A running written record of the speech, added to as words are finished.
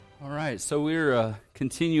All right, so we're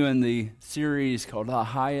continuing the series called The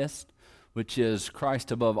Highest, which is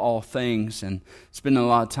Christ above all things, and spending a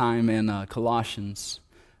lot of time in Colossians.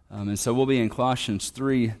 And so we'll be in Colossians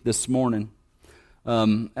 3 this morning.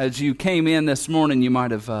 As you came in this morning, you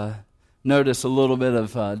might have noticed a little bit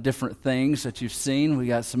of different things that you've seen. We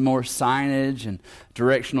got some more signage and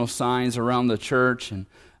directional signs around the church, and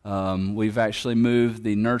we've actually moved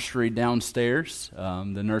the nursery downstairs.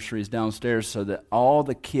 The nursery is downstairs so that all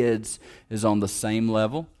the kids is on the same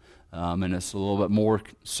level, and it's a little bit more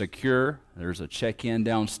secure. There's a check-in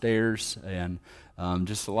downstairs, and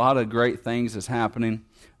just a lot of great things is happening.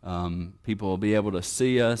 People will be able to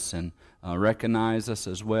see us and recognize us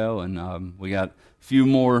as well, and we got a few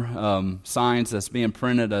more signs that's being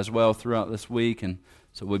printed as well throughout this week, and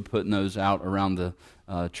so we'll be putting those out around the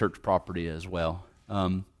church property as well.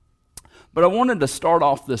 But I wanted to start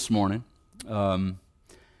off this morning. Over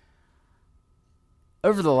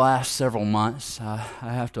the last several months, I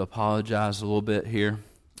have to apologize a little bit here.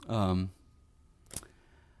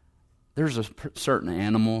 There's a certain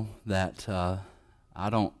animal that I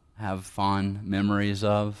don't have fond memories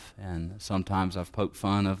of, and sometimes I've poked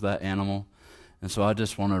fun of that animal, and so I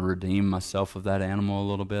just want to redeem myself of that animal a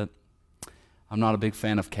little bit. I'm not a big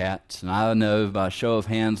fan of cats, and I know by a show of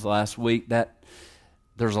hands last week that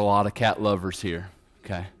there's a lot of cat lovers here,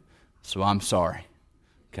 okay? So I'm sorry,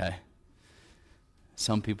 okay?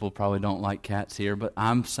 Some people probably don't like cats here, but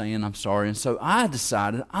I'm saying I'm sorry. And so I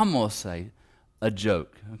decided I'm going to say a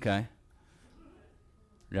joke, okay?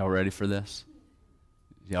 Y'all ready for this?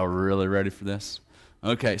 Y'all really ready for this?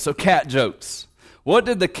 Okay, so cat jokes. What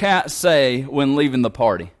did the cat say when leaving the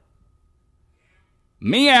party?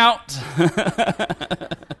 Me out.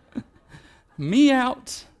 Me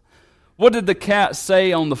out. What did the cat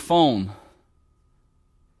say on the phone?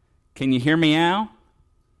 Can you hear me now?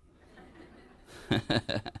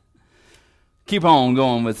 Keep on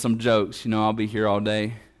going with some jokes. I'll be here all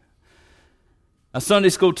day. A Sunday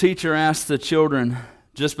school teacher asked the children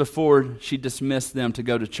just before she dismissed them to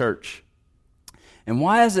go to church, "And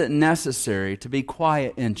why is it necessary to be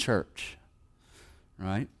quiet in church?"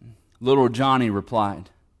 Right? Little Johnny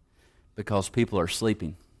replied, "Because people are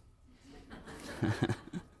sleeping."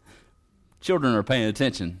 Children are paying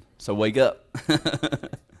attention, so wake up.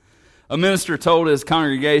 A minister told his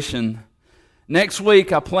congregation, "Next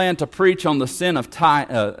week I plan to preach on the sin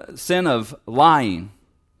of lying."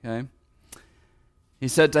 Okay? He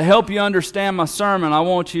said, "To help you understand my sermon, I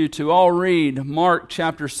want you to all read Mark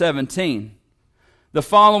chapter 17. The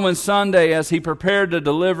following Sunday, as he prepared to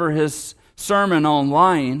deliver his sermon on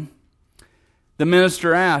lying, the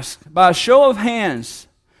minister asked, by a show of hands,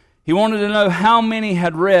 he wanted to know how many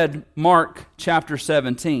had read Mark chapter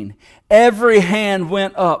 17. Every hand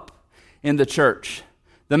went up in the church.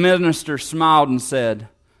 The minister smiled and said,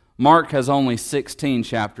 "Mark has only 16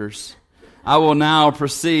 chapters. I will now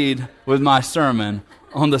proceed with my sermon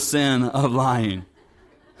on the sin of lying."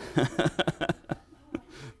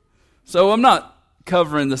 So I'm not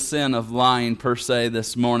covering the sin of lying per se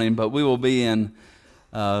this morning, but we will be in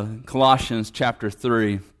Colossians chapter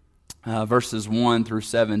 3. Verses 1 through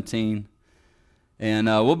 17. And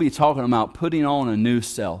we'll be talking about putting on a new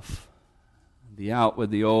self. The out with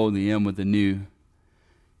the old, the in with the new.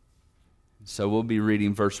 So we'll be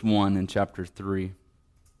reading verse 1 in chapter 3.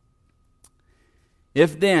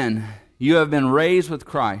 "If then you have been raised with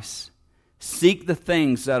Christ, seek the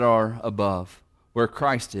things that are above, where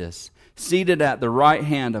Christ is, seated at the right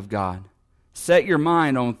hand of God. Set your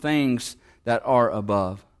mind on things that are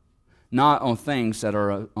above, not on things that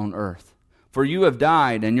are on earth. For you have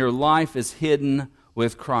died, and your life is hidden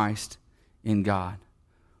with Christ in God.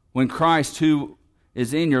 When Christ, who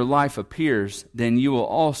is in your life, appears, then you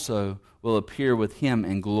will appear with him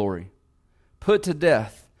in glory. Put to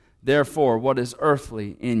death, therefore, what is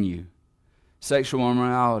earthly in you: sexual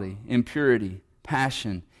immorality, impurity,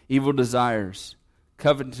 passion, evil desires,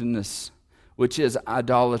 covetousness, which is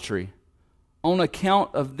idolatry. On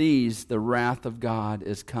account of these, the wrath of God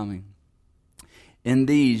is coming. In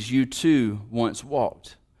these you too once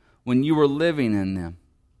walked, when you were living in them.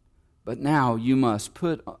 But now you must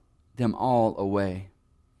put them all away: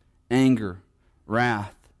 anger,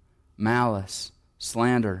 wrath, malice,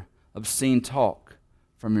 slander, obscene talk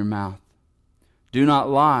from your mouth. Do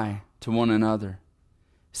not lie to one another,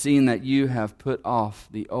 seeing that you have put off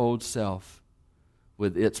the old self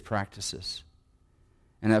with its practices,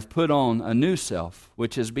 and have put on a new self,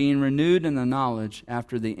 which is being renewed in the knowledge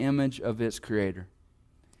after the image of its Creator.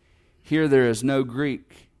 Here there is no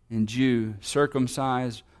Greek and Jew,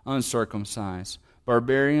 circumcised, uncircumcised,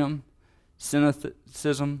 barbarian,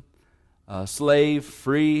 Cynicism, slave,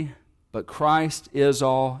 free, but Christ is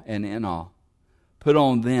all and in all. Put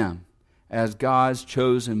on them as God's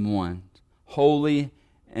chosen ones, holy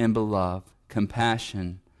and beloved,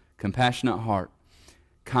 compassionate heart,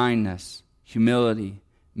 kindness, humility,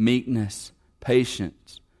 meekness,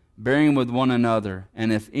 patience, bearing with one another,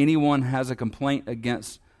 and if anyone has a complaint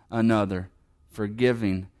against another,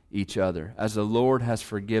 forgiving each other, as the Lord has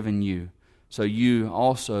forgiven you, so you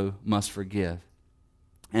also must forgive.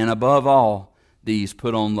 And above all these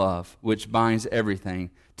put on love, which binds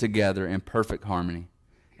everything together in perfect harmony.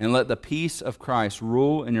 And let the peace of Christ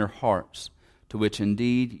rule in your hearts, to which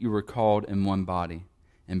indeed you were called in one body,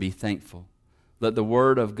 and be thankful. Let the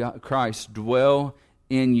word of Christ dwell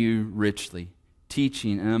in you richly,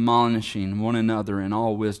 teaching and admonishing one another in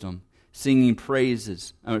all wisdom, singing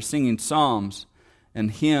psalms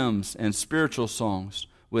and hymns and spiritual songs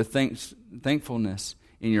with thankfulness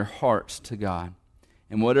in your hearts to God.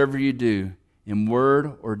 And whatever you do, in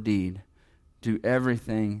word or deed, do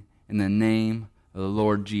everything in the name of the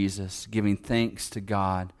Lord Jesus, giving thanks to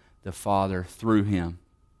God the Father through Him.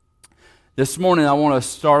 This morning I want to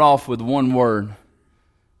start off with one word.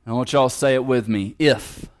 I want y'all to say it with me.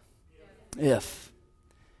 If. If.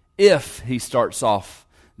 If, he starts off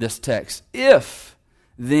this text. If,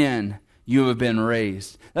 then you have been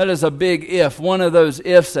raised. That is a big if, one of those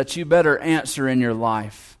ifs that you better answer in your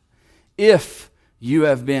life. If you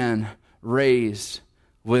have been raised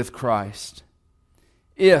with Christ.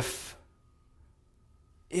 If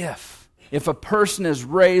a person is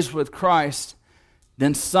raised with Christ,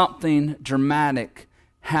 then something dramatic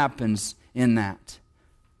happens in that.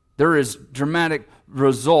 There is dramatic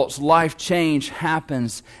results. Life change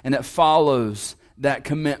happens, and it follows that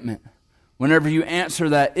commitment. Whenever you answer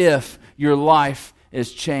that if, your life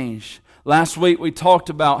is changed. Last week we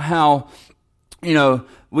talked about how,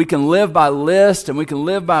 we can live by list and we can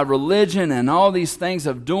live by religion and all these things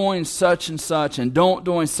of doing such and such and don't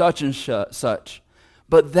doing such and such.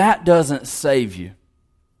 But that doesn't save you.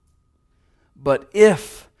 But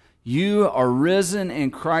if you are risen in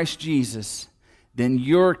Christ Jesus, then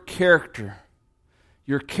your character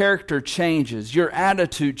changes, your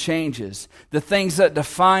attitude changes, the things that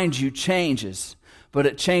define you changes, but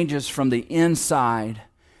it changes from the inside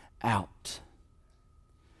out.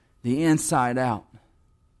 The inside out.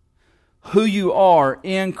 Who you are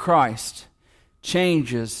in Christ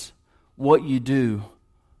changes what you do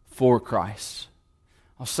for Christ.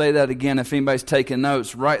 I'll say that again. If anybody's taking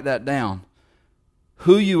notes, write that down.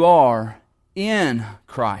 Who you are in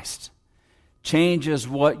Christ changes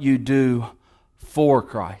what you do for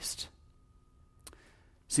Christ.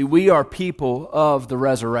 See, we are people of the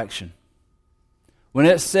resurrection. When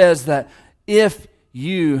it says that if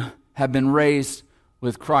you have been raised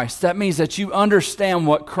with Christ, that means that you understand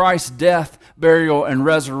what Christ's death, burial, and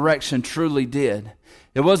resurrection truly did.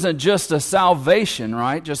 It wasn't just a salvation,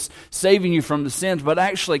 right? Just saving you from the sins, but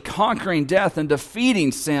actually conquering death and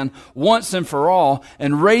defeating sin once and for all,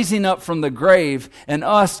 and raising up from the grave, and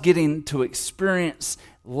us getting to experience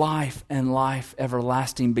life and life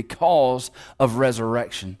everlasting because of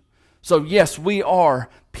resurrection. So yes, we are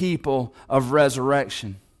people of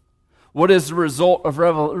resurrection. What is the result of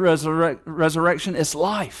resurrection? It's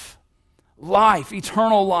life. Life,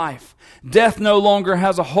 eternal life. Death no longer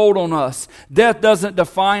has a hold on us. Death doesn't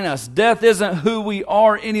define us. Death isn't who we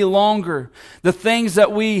are any longer. The things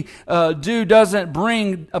that we do doesn't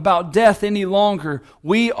bring about death any longer.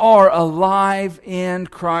 We are alive in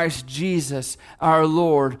Christ Jesus, our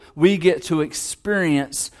Lord. We get to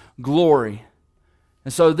experience glory.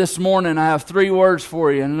 And so this morning I have 3 words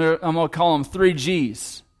for you, and I'm going to call them 3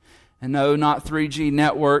 G's. And no, not 3G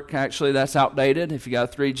network. Actually, that's outdated. If you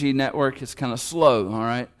got a 3G network, it's kind of slow, all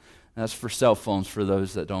right? That's for cell phones for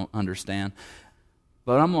those that don't understand.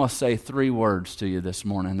 But I'm going to say 3 words to you this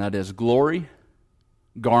morning. That is glory,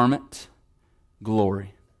 garment,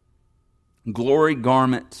 glory. Glory,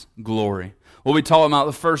 garment, glory. We'll be talking about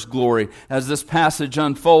the first glory as this passage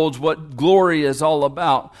unfolds, what glory is all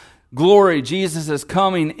about. Glory, Jesus is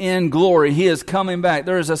coming in glory. He is coming back.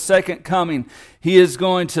 There is a second coming. He is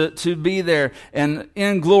going to be there and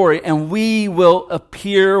in glory, and we will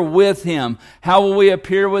appear with Him. How will we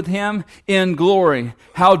appear with Him? In glory.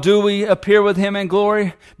 How do we appear with Him in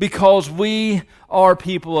glory? Because we are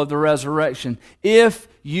people of the resurrection. If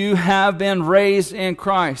you have been raised in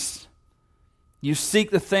Christ, you seek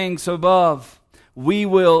the things above, we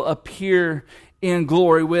will appear in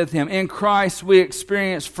glory with Him. In Christ, we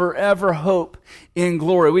experience forever hope in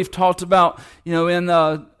glory. We've talked about, in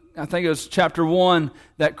I think it was chapter 1,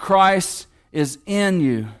 that Christ is in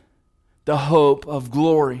you, the hope of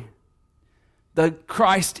glory. The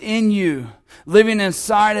Christ in you, living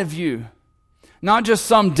inside of you. not just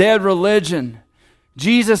some dead religion.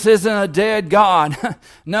 Jesus isn't a dead God.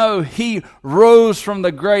 No, He rose from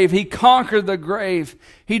the grave. He conquered the grave.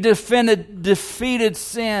 He defeated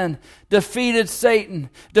sin, defeated Satan,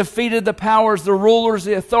 defeated the powers, the rulers,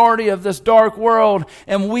 the authority of this dark world.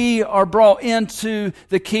 And we are brought into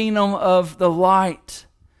the kingdom of the light.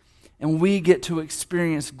 And we get to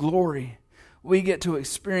experience glory. We get to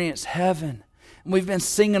experience heaven. And we've been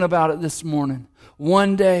singing about it this morning.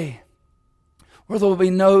 One day where there will be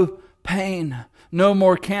no pain, no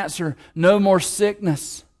more cancer, no more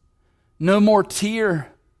sickness, no more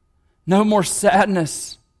tear, no more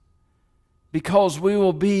sadness, because we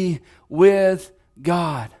will be with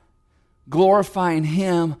God, glorifying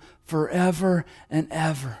Him forever and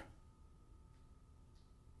ever.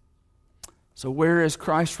 So where is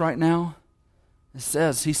Christ right now? It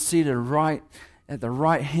says He's seated right at the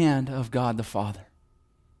right hand of God the Father.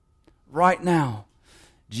 Right now,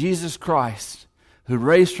 Jesus Christ, who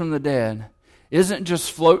raised from the dead, isn't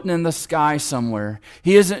just floating in the sky somewhere.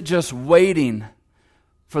 He isn't just waiting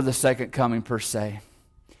for the second coming per se.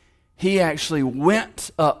 He actually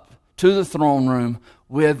went up to the throne room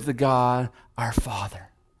with the God, our Father.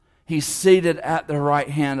 He's seated at the right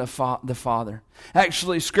hand of the Father.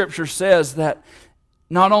 Actually, Scripture says that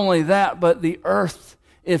not only that, but the earth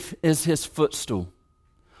is His footstool.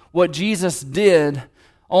 What Jesus did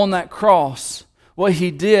on that cross, what He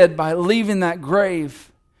did by leaving that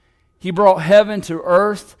grave, He brought heaven to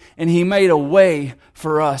earth, and He made a way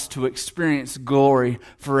for us to experience glory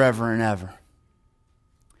forever and ever.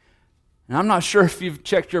 And I'm not sure if you've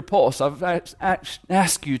checked your pulse. I've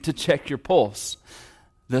asked you to check your pulse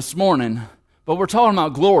this morning, but we're talking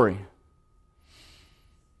about glory.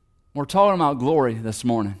 We're talking about glory this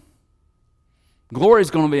morning. Glory is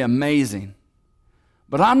going to be amazing,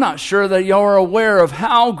 but I'm not sure that y'all are aware of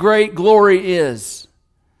how great glory is.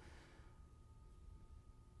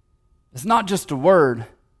 It's not just a word.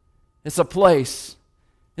 It's a place.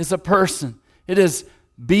 It's a person. It is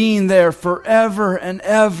being there forever and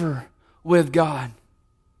ever with God.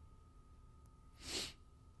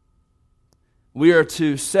 We are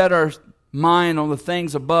to set our mind on the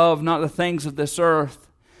things above, not the things of this earth.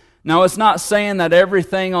 Now, it's not saying that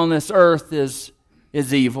everything on this earth is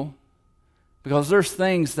evil, because there's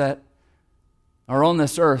things that are on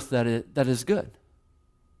this earth that is good.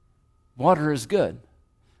 Water is good.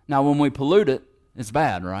 Now, when we pollute it, it's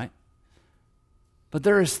bad, right? But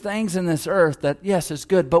there is things in this earth that, yes, it's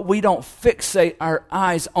good, but we don't fixate our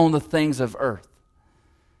eyes on the things of earth.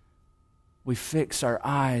 We fix our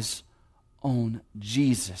eyes on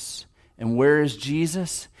Jesus. And where is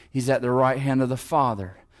Jesus? He's at the right hand of the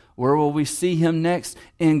Father. Where will we see Him next?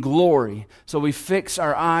 In glory. So we fix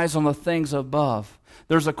our eyes on the things above.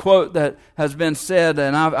 There's a quote that has been said,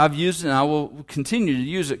 and I've used it, and I will continue to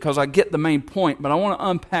use it because I get the main point, but I want to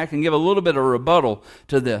unpack and give a little bit of rebuttal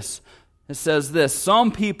to this. It says this: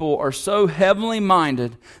 some people are so heavenly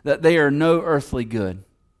minded that they are no earthly good.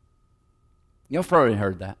 You've probably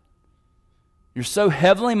heard that. You're so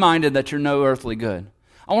heavenly minded that you're no earthly good.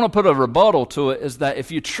 I want to put a rebuttal to it, is that if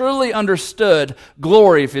you truly understood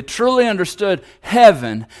glory, if you truly understood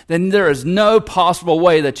heaven, then there is no possible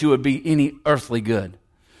way that you would be any earthly good.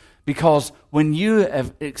 Because when you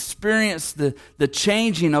have experienced the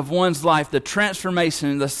changing of one's life, the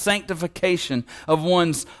transformation, the sanctification of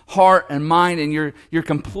one's heart and mind, and you're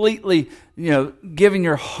completely, giving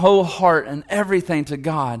your whole heart and everything to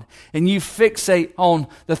God, and you fixate on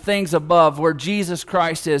the things above where Jesus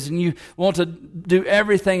Christ is, and you want to do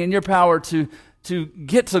everything in your power to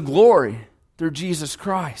get to glory through Jesus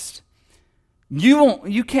Christ,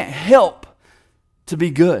 you can't help to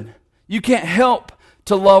be good. You can't help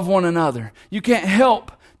to love one another. You can't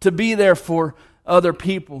help to be there for other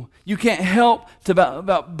people. You can't help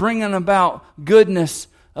about bringing about goodness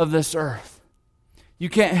of this earth. You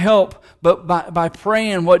can't help but by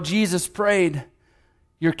praying what Jesus prayed: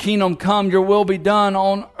 your kingdom come, your will be done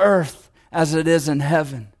on earth as it is in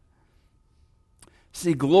heaven.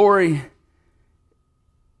 See, glory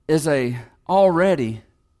is a already,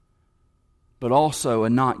 but also a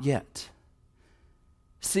not yet.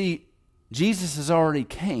 See, Jesus has already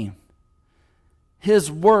came. His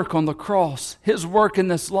work on the cross, His work in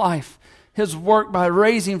this life, His work by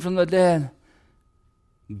raising from the dead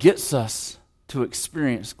gets us to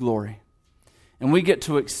experience glory. And we get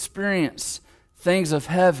to experience things of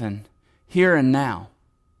heaven here and now.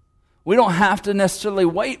 We don't have to necessarily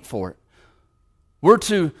wait for it. We're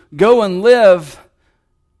to go and live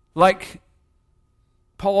like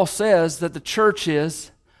Paul says that the church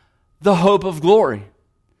is the hope of glory.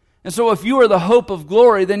 And so if you are the hope of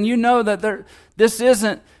glory, then you know that this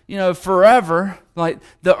isn't, forever. Like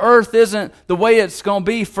the earth isn't the way it's going to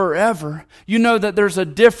be forever. You know that there's a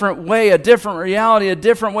different way, a different reality, a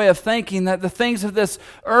different way of thinking, that the things of this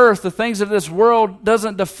earth, the things of this world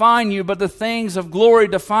doesn't define you, but the things of glory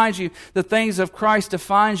defines you. The things of Christ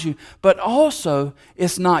defines you. But also,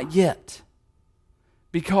 it's not yet,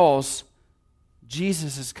 because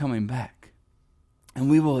Jesus is coming back,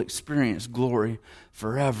 and we will experience glory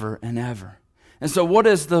forever and ever. And so what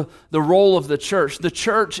is the role of the church? The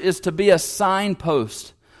church is to be a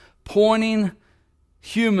signpost, pointing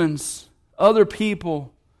humans, other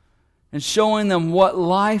people, and showing them what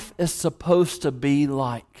life is supposed to be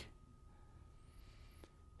like.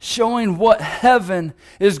 Showing what heaven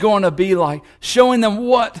is going to be like. Showing them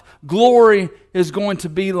what glory is going to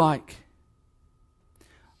be like.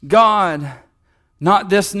 God, not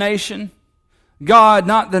this nation. God,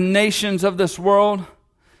 not the nations of this world.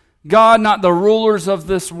 God, not the rulers of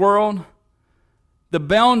this world. The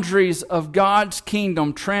boundaries of God's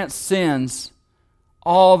kingdom transcends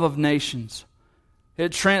all of nations.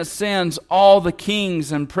 It transcends all the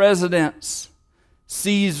kings and presidents,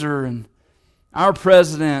 Caesar and our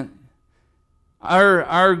president,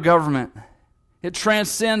 our government. It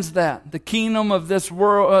transcends that. The kingdom of this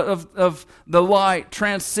world, of the light,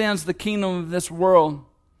 transcends the kingdom of this world.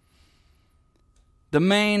 The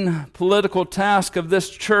main political task of this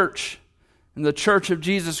church and the Church of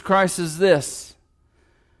Jesus Christ is this: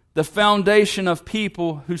 the foundation of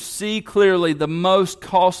people who see clearly the most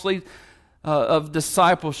costly of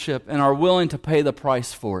discipleship and are willing to pay the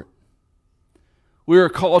price for it. We are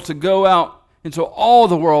called to go out into all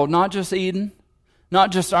the world, not just Eden, not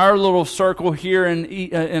just our little circle here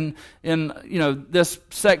in this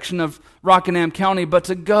section of Rockingham County, but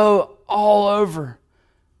to go all over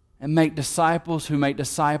and make disciples who make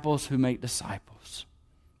disciples who make disciples.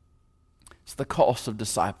 It's the cost of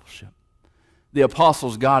discipleship. The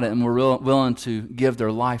apostles got it and were willing to give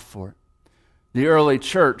their life for it. The early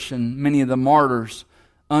church and many of the martyrs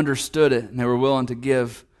understood it, and they were willing to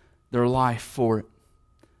give their life for it.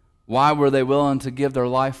 Why were they willing to give their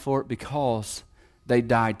life for it? Because they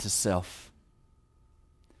died to self.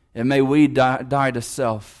 And may we die to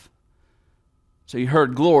self. So you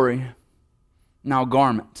heard glory, now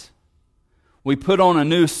garment. We put on a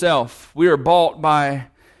new self. We are bought by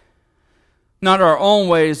not our own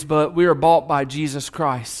ways, but we are bought by Jesus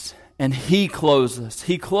Christ. And He clothes us.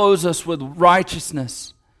 He clothes us with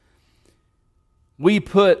righteousness. We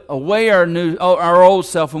put away our old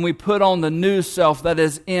self, and we put on the new self that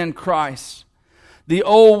is in Christ. The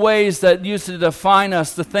old ways that used to define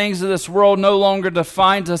us, the things of this world no longer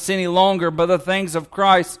defines us any longer, but the things of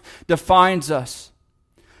Christ defines us.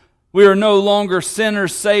 We are no longer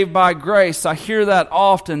sinners saved by grace. I hear that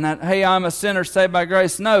often, that, hey, I'm a sinner saved by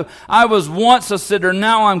grace. No, I was once a sinner.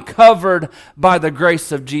 Now I'm covered by the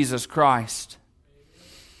grace of Jesus Christ.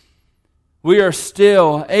 We are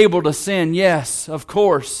still able to sin, yes, of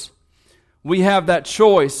course. We have that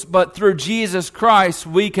choice. But through Jesus Christ,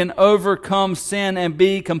 we can overcome sin and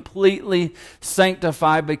be completely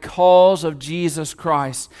sanctified because of Jesus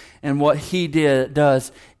Christ and what He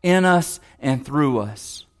does in us and through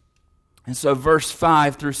us. And so verse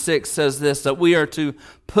 5 through 6 says this, that we are to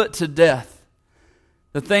put to death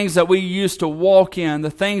the things that we used to walk in,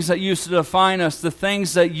 the things that used to define us, the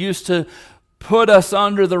things that used to put us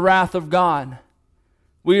under the wrath of God.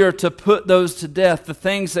 We are to put those to death, the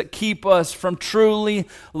things that keep us from truly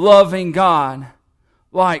loving God,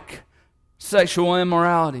 like sexual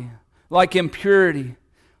immorality, like impurity,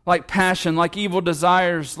 like passion, like evil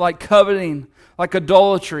desires, like coveting, like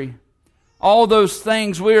idolatry. All those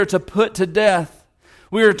things we are to put to death.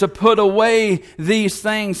 We are to put away these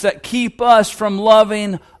things that keep us from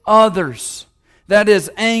loving others. That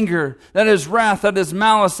is anger, that is wrath, that is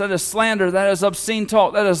malice, that is slander, that is obscene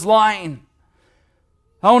talk, that is lying.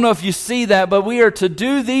 I don't know if you see that, but we are to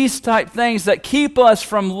do these type things that keep us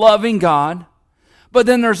from loving God. But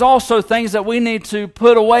then there's also things that we need to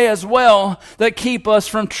put away as well that keep us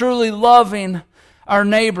from truly loving our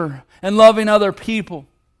neighbor and loving other people.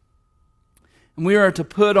 And we are to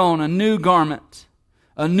put on a new garment,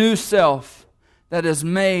 a new self that is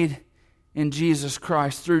made in Jesus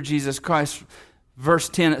Christ, through Jesus Christ. Verse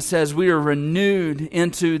 10, it says, we are renewed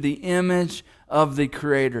into the image of the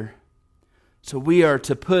Creator. So we are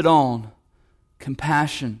to put on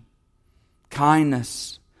compassion,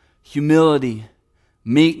 kindness, humility,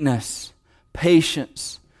 meekness,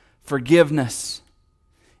 patience, forgiveness.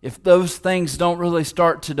 If those things don't really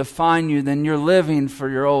start to define you, then you're living for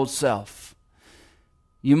your old self.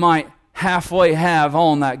 You might halfway have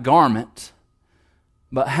on that garment,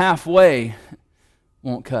 but halfway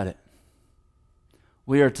won't cut it.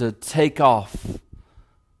 We are to take off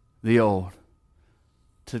the old,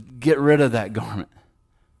 to get rid of that garment.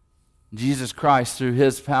 Jesus Christ, through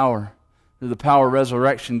His power, through the power of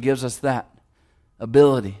resurrection, gives us that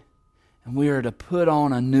ability. And we are to put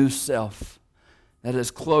on a new self that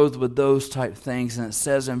is clothed with those type things. And it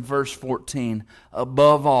says in verse 14,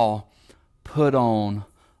 above all, put on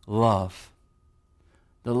love.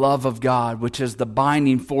 The love of God, which is the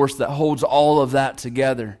binding force that holds all of that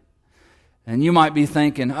together. And you might be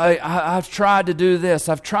thinking, hey, I've tried to do this,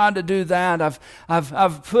 I've tried to do that,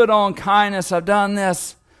 I've put on kindness, I've done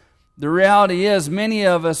this. The reality is, many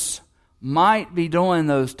of us might be doing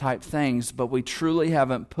those type things, but we truly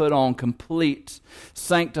haven't put on complete,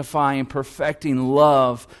 sanctifying, perfecting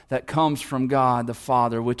love that comes from God the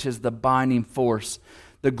Father, which is the binding force,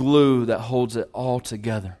 the glue that holds it all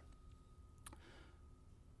together.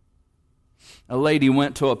 A lady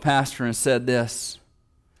went to a pastor and said this,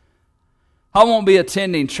 I won't be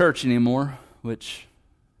attending church anymore, which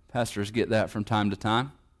pastors get that from time to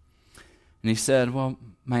time. And he said, well,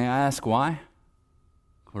 may I ask why?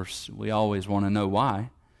 Of course, we always want to know why.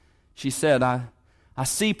 She said, I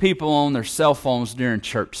see people on their cell phones during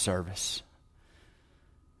church service.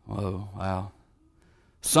 Whoa, wow.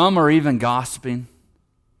 Some are even gossiping.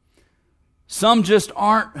 Some just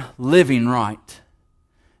aren't living right.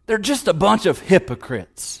 They're just a bunch of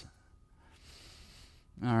hypocrites.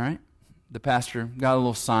 All right. The pastor got a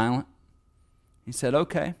little silent. He said,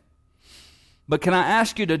 okay. But can I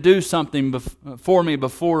ask you to do something for me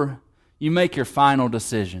before you make your final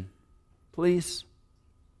decision? Please?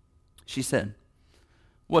 She said,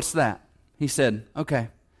 what's that? He said, okay.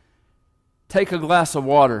 Take a glass of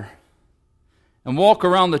water and walk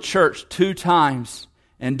around the church 2 times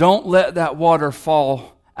and don't let that water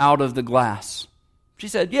fall out of the glass. She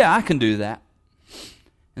said, yeah, I can do that.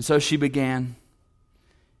 And so she began.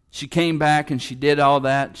 She came back and she did all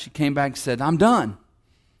that. She came back and said, I'm done.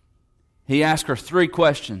 He asked her 3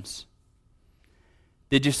 questions.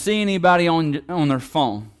 Did you see anybody on their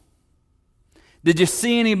phone? Did you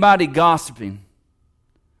see anybody gossiping?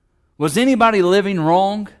 Was anybody living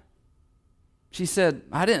wrong? She said,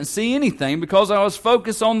 I didn't see anything because I was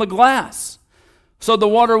focused on the glass, so the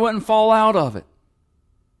water wouldn't fall out of it.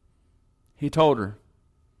 He told her,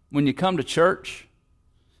 when you come to church,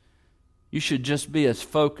 you should just be as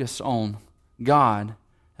focused on God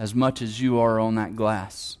as much as you are on that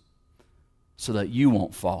glass, so that you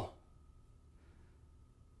won't fall.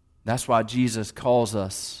 That's why Jesus calls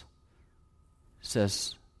us,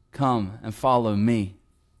 says, come and follow me.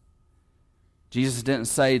 Jesus didn't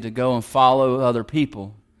say to go and follow other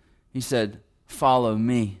people. He said, follow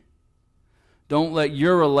me. Don't let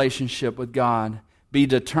your relationship with God be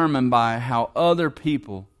determined by how other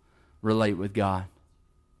people relate with God.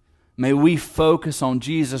 May we focus on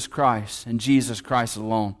Jesus Christ and Jesus Christ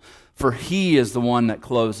alone, for He is the one that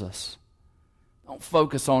clothes us. Don't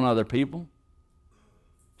focus on other people.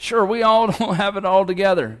 Sure, we all don't have it all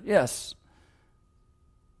together, yes.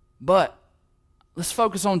 But let's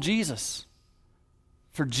focus on Jesus.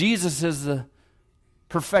 For Jesus is the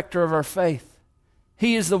perfecter of our faith.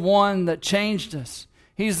 He is the one that changed us.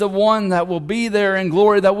 He's the one that will be there in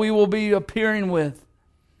glory that we will be appearing with.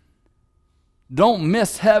 Don't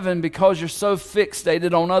miss heaven because you're so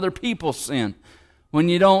fixated on other people's sin, when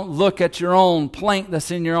you don't look at your own plank that's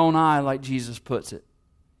in your own eye, like Jesus puts it.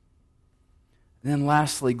 Then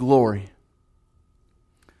lastly, glory.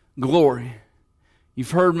 Glory.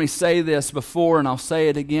 You've heard me say this before, and I'll say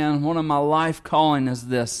it again. One of my life calling is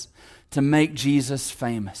this, to make Jesus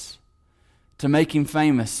famous. To make Him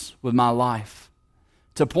famous with my life.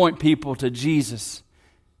 To point people to Jesus.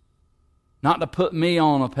 Not to put me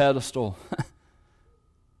on a pedestal.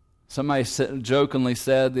 Somebody jokingly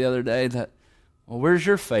said the other day that, well, where's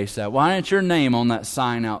your face at? Why ain't your name on that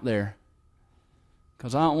sign out there?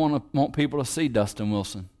 Because I don't want people to see Dustin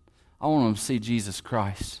Wilson. I want them to see Jesus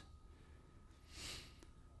Christ.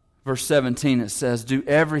 Verse 17, it says, do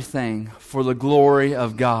everything for the glory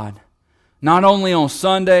of God. Not only on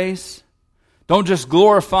Sundays. Don't just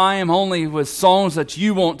glorify Him only with songs that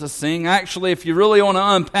you want to sing. Actually, if you really want to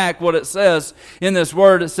unpack what it says in this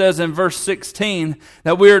word, it says in verse 16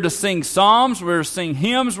 that we are to sing psalms, we're to sing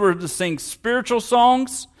hymns, we're to sing spiritual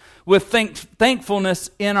songs with thankfulness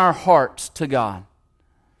in our hearts to God.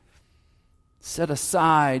 Set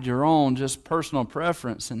aside your own just personal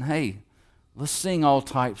preference and hey, let's sing all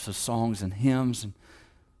types of songs and hymns and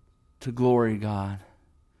to glory God,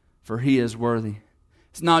 for He is worthy.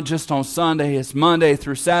 It's not just on Sunday, it's Monday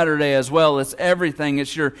through Saturday as well. It's everything.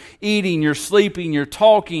 It's your eating, your sleeping, your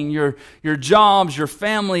talking, your jobs, your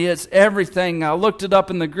family. It's everything. I looked it up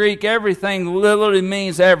in the Greek. Everything literally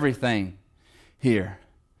means everything here.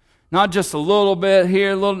 Not just a little bit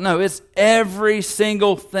here, no, it's every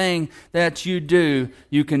single thing that you do,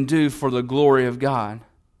 you can do for the glory of God.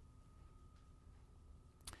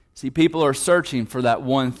 See, people are searching for that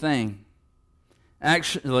one thing.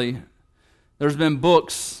 Actually, there's been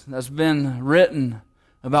books that's been written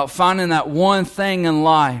about finding that one thing in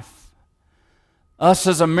life. Us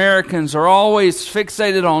as Americans are always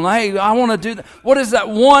fixated on, hey, I want to do that. What is that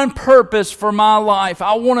one purpose for my life?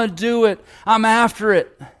 I want to do it. I'm after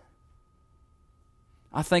it.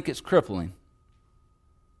 I think it's crippling.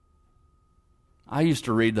 I used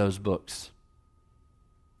to read those books.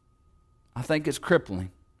 I think it's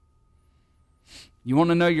crippling. You want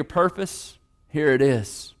to know your purpose? Here it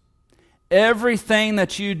is. Everything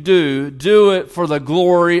that you do, do it for the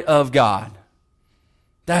glory of God.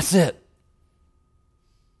 That's it.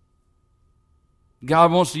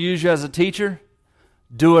 God wants to use you as a teacher.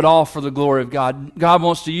 Do it all for the glory of God. God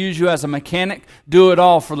wants to use you as a mechanic. Do it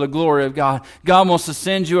all for the glory of God. God wants to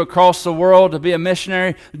send you across the world to be a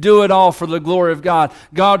missionary. Do it all for the glory of God.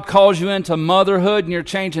 God calls you into motherhood and you're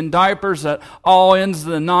changing diapers at all ends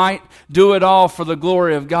of the night. Do it all for the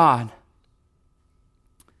glory of God.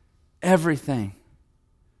 Everything.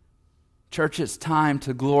 Church, it's time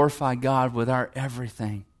to glorify God with our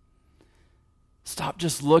everything. Stop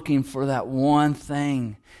just looking for that one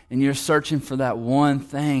thing and you're searching for that one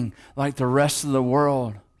thing like the rest of the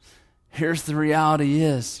world. Here's the reality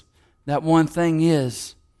is, that one thing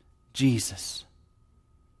is Jesus.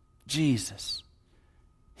 Jesus.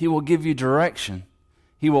 He will give you direction.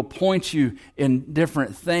 He will point you in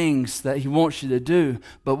different things that He wants you to do.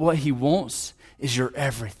 But what He wants is your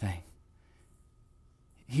everything.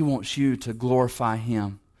 He wants you to glorify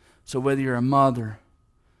Him. So whether you're a mother,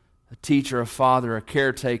 a teacher, a father, a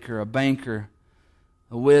caretaker, a banker,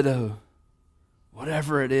 a widow,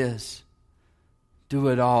 whatever it is, do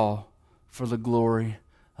it all for the glory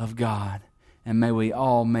of God. And may we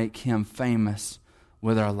all make Him famous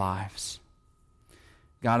with our lives.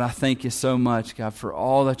 God, I thank You so much, God, for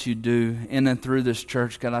all that You do in and through this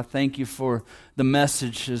church. God, I thank You for the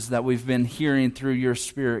messages that we've been hearing through Your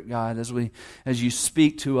Spirit, God, as You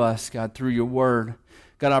speak to us, God, through Your Word.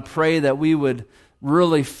 God, I pray that we would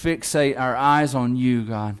really fixate our eyes on You,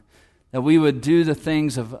 God. That we would do the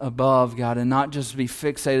things of above, God, and not just be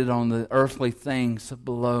fixated on the earthly things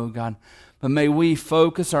below, God. But may we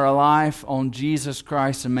focus our life on Jesus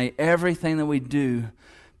Christ, and may everything that we do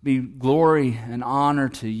be glory and honor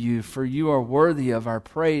to You. For You are worthy of our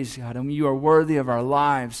praise, God, and You are worthy of our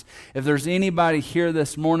lives. If there's anybody here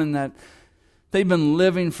this morning that they've been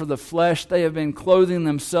living for the flesh, they have been clothing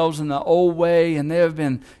themselves in the old way, and they have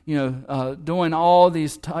been, doing all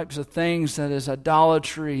these types of things that is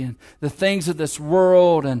idolatry and the things of this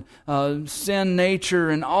world and sin nature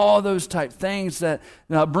and all those type things that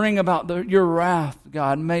bring about Your wrath,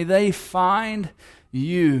 God. May they find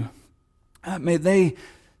You. May they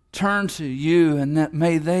turn to You, and that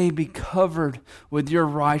may they be covered with Your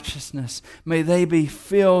righteousness. May they be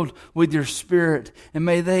filled with Your Spirit, and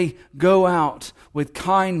may they go out with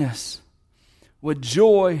kindness, with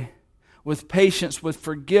joy, with patience, with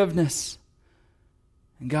forgiveness.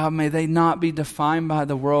 And God, may they not be defined by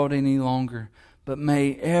the world any longer, but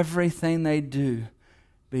may everything they do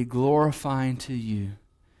be glorifying to You.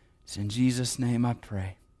 It's in Jesus' name I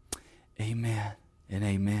pray. Amen and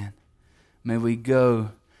amen. May we go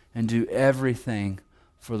and do everything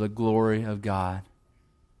for the glory of God.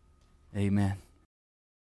 Amen.